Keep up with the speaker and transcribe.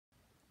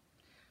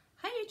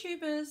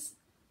YouTubers,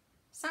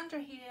 Sandra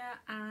here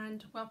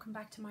and welcome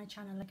back to my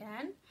channel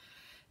again.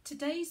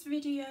 Today's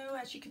video,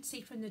 as you can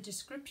see from the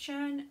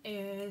description,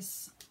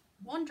 is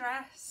one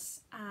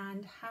dress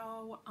and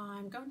how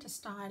I'm going to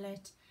style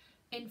it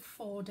in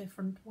 4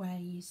 different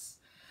ways.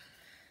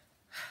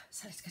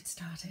 So let's get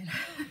started.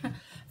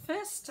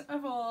 First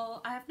of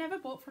all, I have never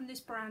bought from this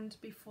brand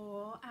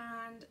before,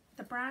 and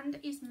the brand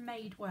is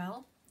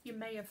Madewell. You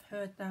may have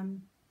heard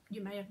them,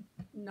 you may have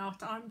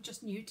not. I'm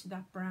just new to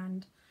that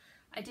brand.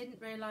 I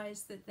didn't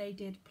realise that they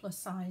did plus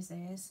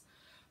sizes,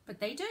 but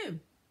they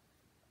do.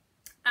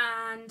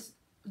 And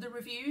the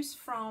reviews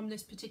from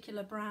this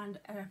particular brand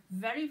are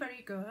very,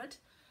 very good.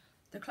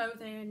 The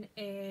clothing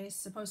is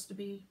supposed to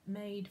be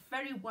made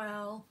very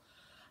well,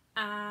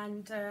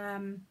 and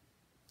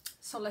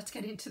so let's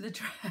get into the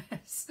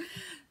dress.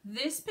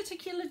 This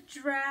particular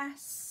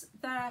dress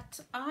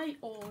that I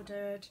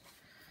ordered,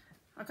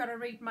 I've got to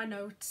read my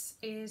notes,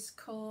 is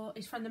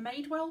from the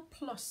Madewell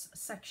Plus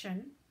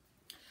section,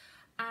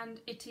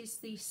 and it is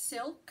the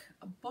silk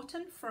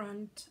button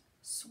front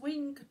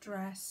swing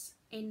dress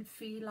in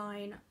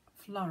feline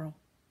floral,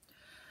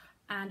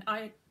 and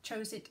I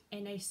chose it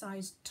in a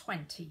size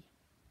 20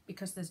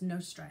 because there's no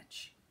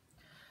stretch.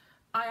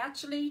 I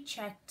actually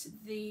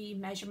checked the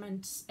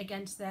measurements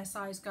against their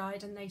size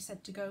guide and they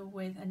said to go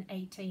with an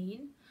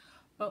 18,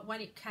 but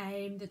when it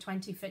came, the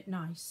 20 fit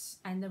nice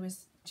and there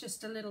was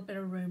just a little bit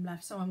of room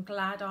left, so I'm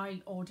glad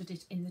I ordered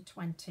it in the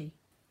 20.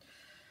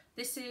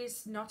 This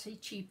is not a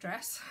cheap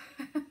dress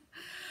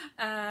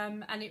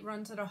and it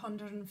runs at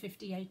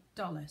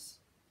 $158.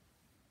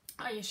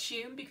 I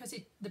assume because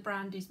the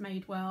brand is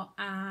Madewell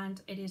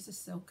and it is a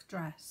silk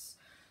dress,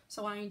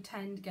 so I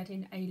intend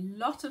getting a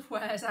lot of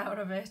wears out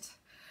of it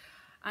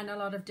and a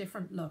lot of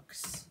different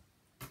looks.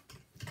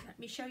 Let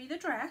me show you the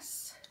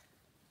dress.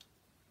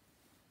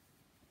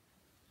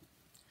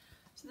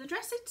 So the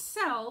dress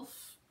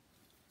itself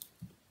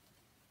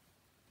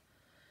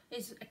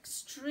is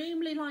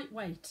extremely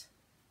lightweight,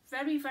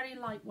 very, very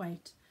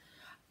lightweight,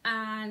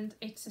 and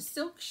it's a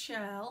silk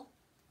shell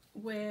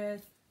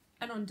with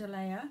an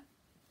underlayer,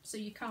 so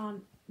you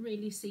can't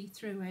really see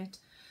through it.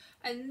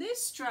 And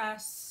this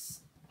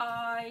dress,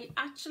 I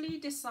actually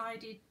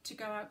decided to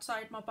go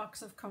outside my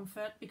box of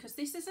comfort because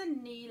this is a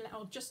knee,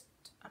 or just,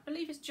 I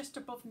believe it's just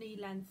above knee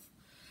length.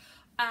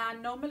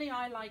 And normally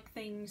I like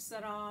things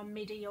that are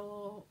midi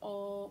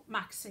or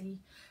maxi.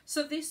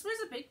 So this was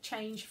a big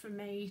change for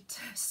me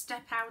to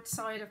step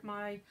outside of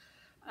my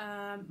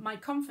my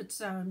comfort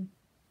zone.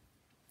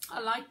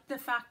 I like the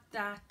fact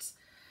that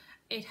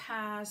it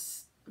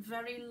has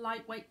very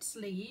lightweight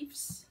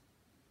sleeves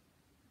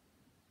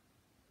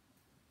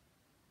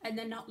and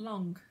they're not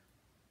long.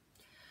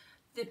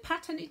 The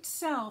pattern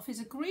itself is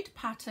a grid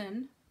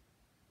pattern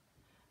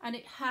and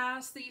it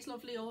has these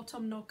lovely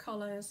autumnal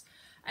colours,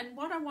 and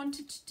what I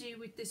wanted to do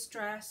with this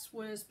dress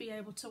was be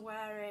able to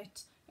wear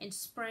it in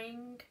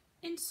spring,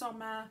 in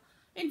summer,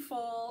 in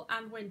fall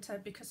and winter,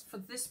 because for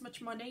this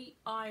much money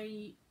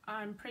I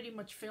pretty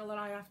much feel that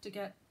I have to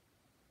get,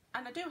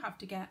 and I do have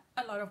to get,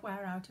 a lot of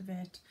wear out of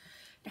it.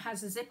 It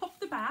has a zip up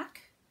the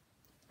back,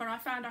 but I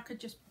found I could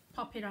just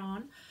pop it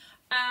on,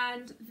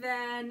 and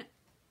then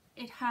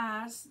it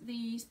has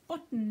these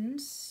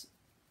buttons.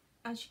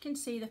 As you can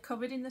see, they're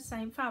covered in the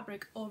same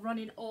fabric or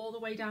running all the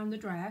way down the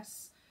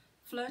dress,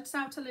 flirts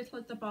out a little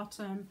at the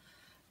bottom,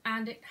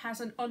 and it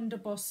has an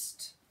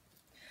underbust.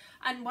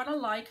 And what I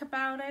like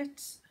about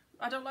it,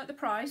 I don't like the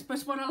price, but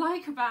what I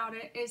like about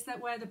it is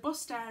that where the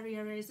bust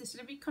area is,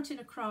 instead of it cutting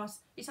across,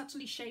 it's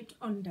actually shaped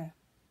under,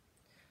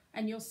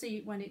 and you'll see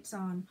it when it's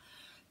on.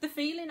 The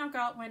feeling I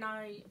got when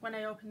I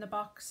opened the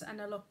box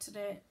and I looked at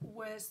it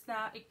was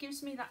that it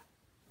gives me that,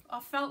 I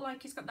felt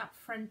like it's got that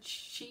French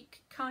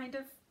chic kind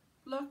of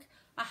look.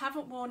 I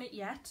haven't worn it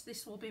yet.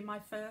 This will be my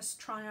first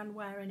try on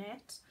wearing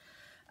it.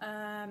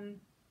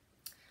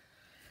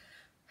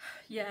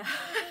 Yeah,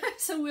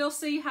 so we'll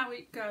see how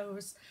it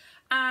goes.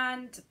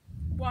 And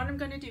what I'm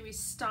going to do is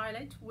style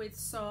it with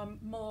some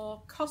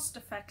more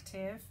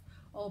cost-effective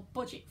or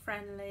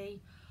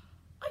budget-friendly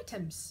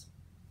items.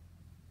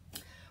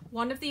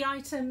 One of the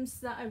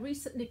items that I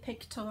recently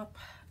picked up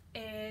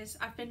is,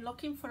 I've been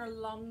looking for a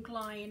long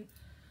line,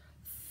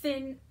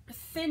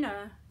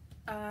 thinner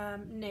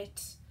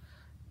knit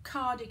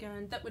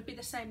cardigan that would be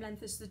the same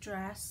length as the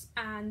dress,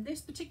 and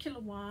this particular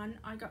one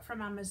I got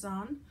from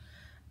Amazon,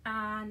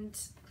 and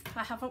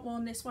I haven't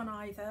worn this one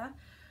either.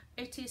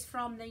 It is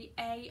from the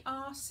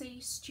ARC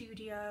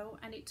Studio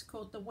and it's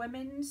called the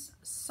Women's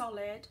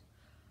Solid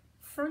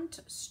Front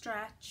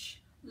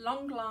Stretch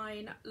Long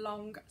Line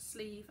Long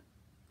Sleeve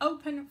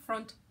Open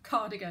Front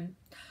Cardigan.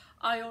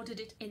 I ordered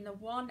it in the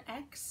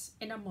 1X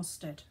in a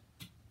mustard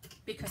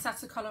because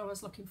that's the colour I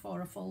was looking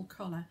for, a full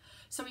colour.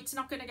 So it's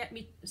not going to get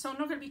me, so I'm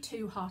not going to be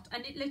too hot,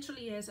 and it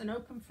literally is an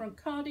open front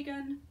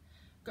cardigan,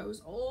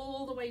 goes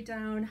all the way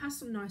down, has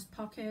some nice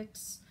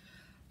pockets.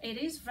 It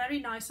is very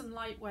nice and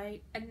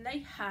lightweight, and they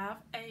have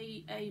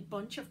a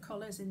bunch of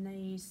colours in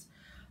these.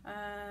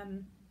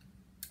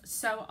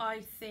 So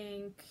I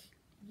think,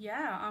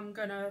 yeah, I'm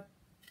gonna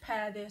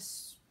pair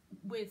this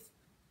with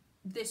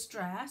this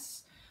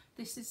dress.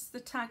 This is the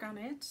tag on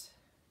it.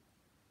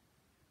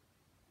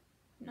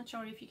 I'm not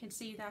sure if you can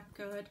see that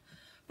good,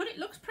 but it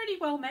looks pretty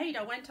well made.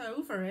 I went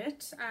over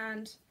it,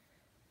 and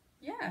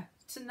yeah,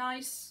 it's a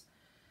nice,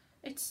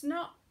 it's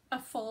not a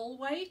fall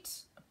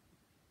weight,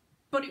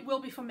 but it will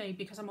be for me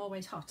because I'm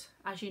always hot,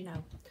 as you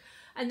know.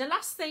 And the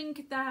last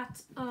thing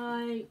that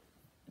I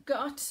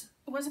got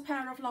was a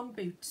pair of long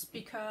boots,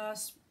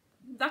 because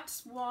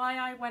that's why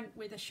I went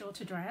with a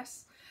shorter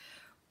dress.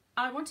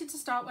 I wanted to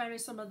start wearing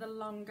some of the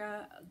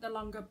longer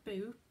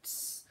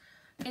boots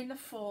in the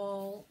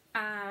fall,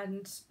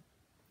 and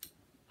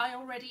I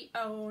already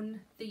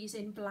own these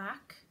in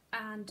black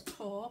and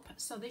taupe,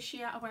 so this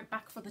year I went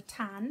back for the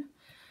tan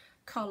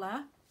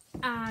colour,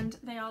 and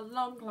they are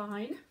long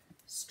line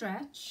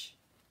stretch.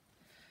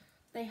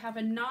 They have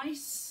a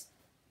nice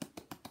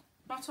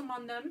bottom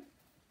on them,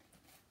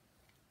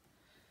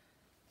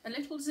 a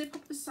little zip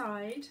up the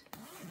side,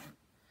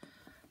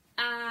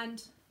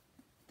 and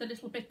the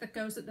little bit that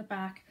goes at the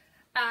back.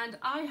 And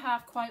I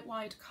have quite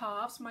wide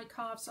calves. My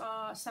calves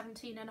are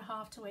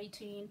 17.5 to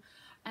 18,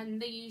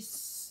 and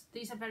these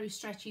are very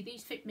stretchy.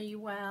 These fit me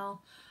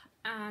well,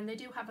 and they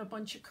do have a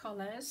bunch of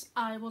colours.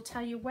 I will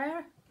tell you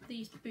where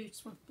these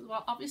boots were.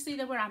 Well, obviously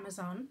they were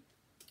Amazon.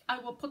 I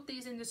will put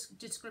these in the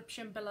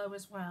description below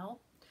as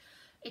well.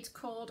 It's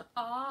called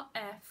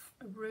RF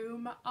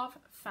Room of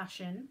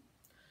Fashion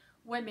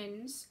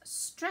Women's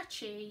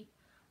Stretchy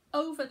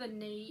Over the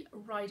Knee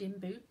Riding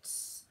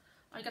Boots.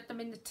 I got them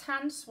in the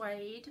tan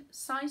suede,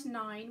 size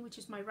 9, which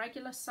is my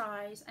regular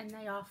size, and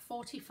they are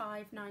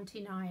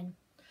 $45.99.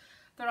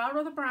 There are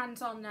other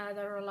brands on there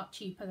that are a lot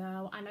cheaper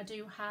though, and I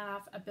do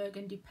have a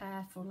burgundy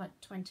pair for like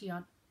 $20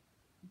 odd.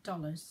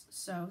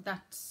 So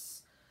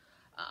that's,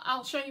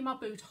 I'll show you my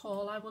boot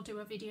haul. I will do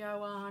a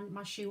video on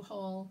my shoe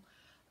haul.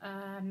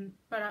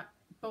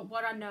 But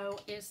what I know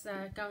is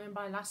that going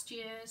by last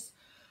year's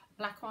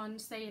black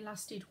ones, they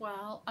lasted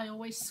well. I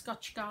always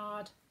Scotch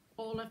guard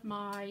all of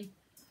my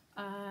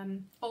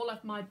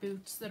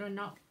boots that are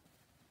not,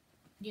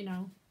 you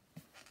know,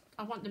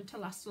 I want them to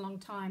last a long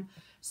time,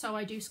 so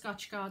I do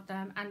Scotch guard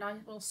them, and I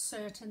will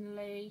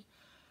certainly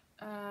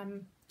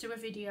do a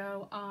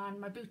video on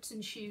my boots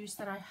and shoes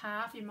that I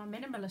have in my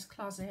minimalist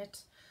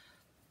closet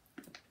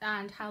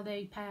and how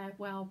they pair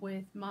well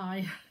with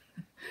my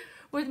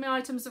with my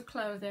items of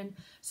clothing.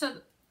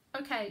 So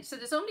okay, so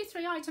there's only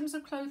 3 items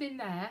of clothing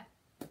there,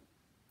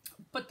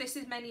 but this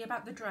is mainly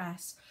about the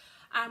dress.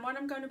 And what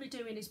I'm going to be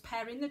doing is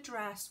pairing the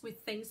dress with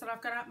things that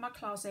I've got out of my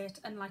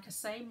closet, and like I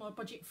say, more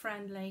budget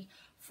friendly,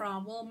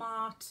 from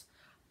Walmart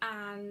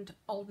and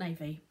Old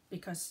Navy,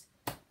 because,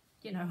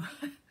 you know,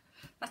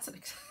 that's an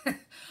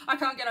I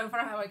can't get over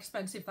how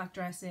expensive that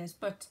dress is,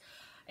 but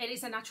it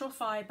is a natural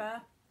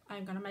fibre.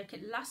 I'm going to make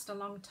it last a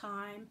long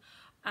time,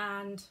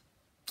 and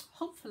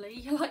hopefully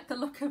you like the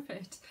look of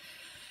it.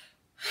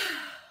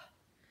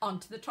 On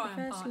to the try-on part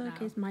now. The first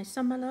look is my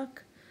summer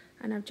look,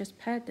 and I've just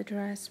paired the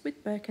dress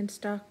with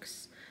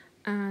Birkenstocks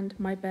and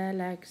my bare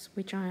legs,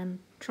 which I am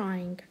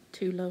trying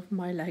to love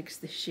my legs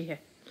this year.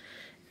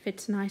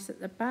 Fits nice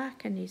at the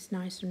back and is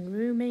nice and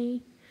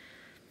roomy,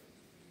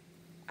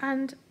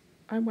 and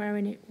I'm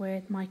wearing it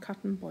with my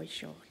cotton boy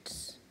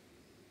shorts.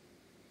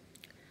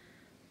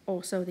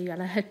 Also the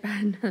yellow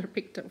headband that I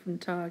picked up from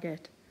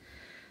Target.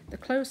 The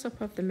close-up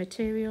of the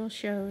material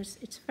shows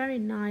it's very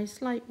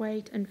nice,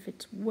 lightweight, and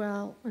fits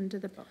well under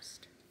the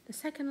bust. The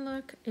second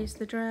look is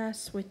the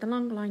dress with the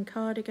long line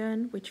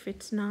cardigan, which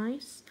fits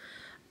nice,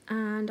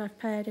 and I've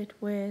paired it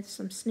with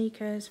some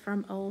sneakers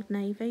from Old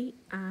Navy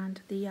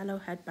and the yellow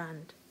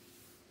headband.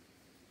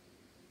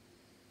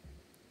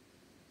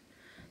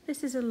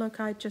 This is a look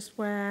I just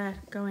wear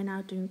going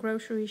out doing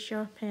grocery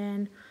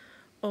shopping,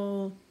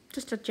 or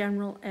just a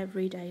general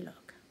everyday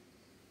look.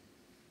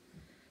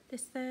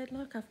 This third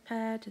look, I've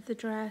paired the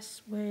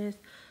dress with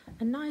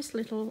a nice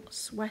little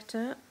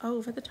sweater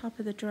over the top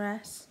of the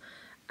dress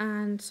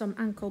and some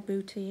ankle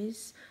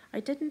booties. I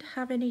didn't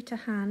have any to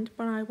hand,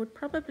 but I would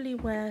probably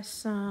wear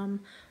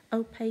some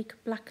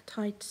opaque black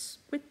tights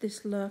with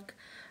this look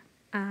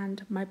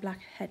and my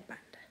black headband.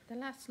 The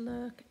last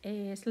look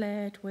is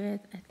layered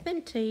with a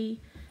thin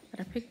tee that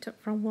I picked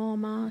up from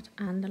Walmart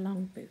and the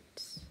long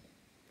boots.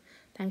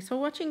 Thanks for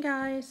watching,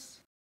 guys.